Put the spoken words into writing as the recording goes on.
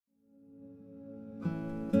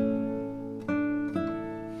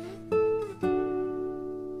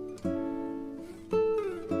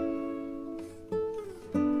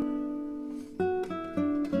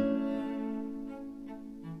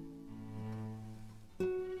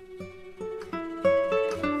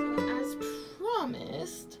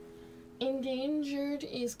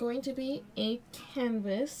going to be a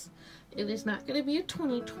canvas. It is not going to be a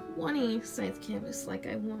 2020 size canvas like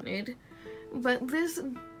I wanted, but this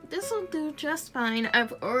will do just fine.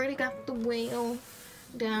 I've already got the whale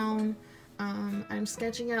down. I'm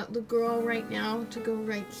sketching out the girl right now to go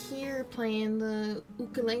right here playing the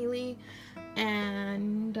ukulele,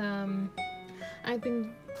 and I've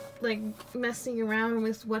been like messing around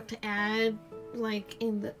with what to add like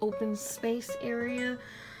in the open space area.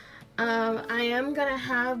 I am gonna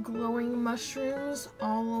have glowing mushrooms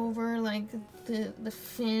all over like the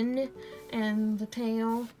fin and the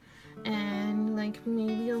tail, and like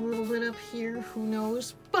maybe a little bit up here, who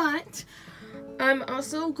knows. But I'm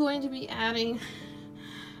also going to be adding,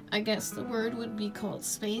 I guess the word would be called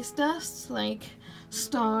space dust, like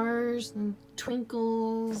stars and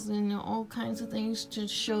twinkles and all kinds of things to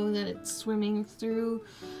show that it's swimming through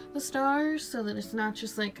the stars, so that it's not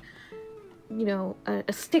just like, you know,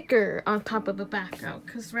 a sticker on top of a background,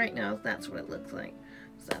 because right now that's what it looks like.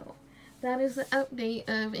 So that is the update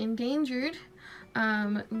of Endangered.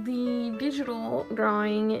 The digital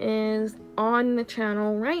drawing is on the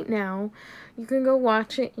channel right now. You can go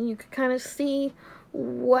watch it and you can kind of see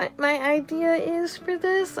what my idea is for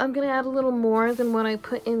this. I'm gonna add a little more than what I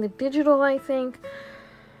put in the digital, I think,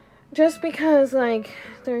 just because like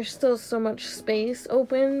there's still so much space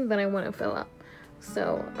open that I want to fill up.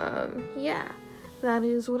 So yeah, that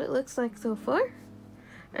is what it looks like so far,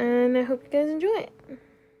 and I hope you guys enjoy it.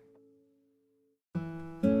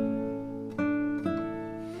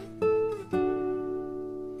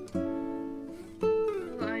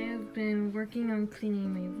 I have been working on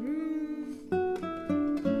cleaning my room.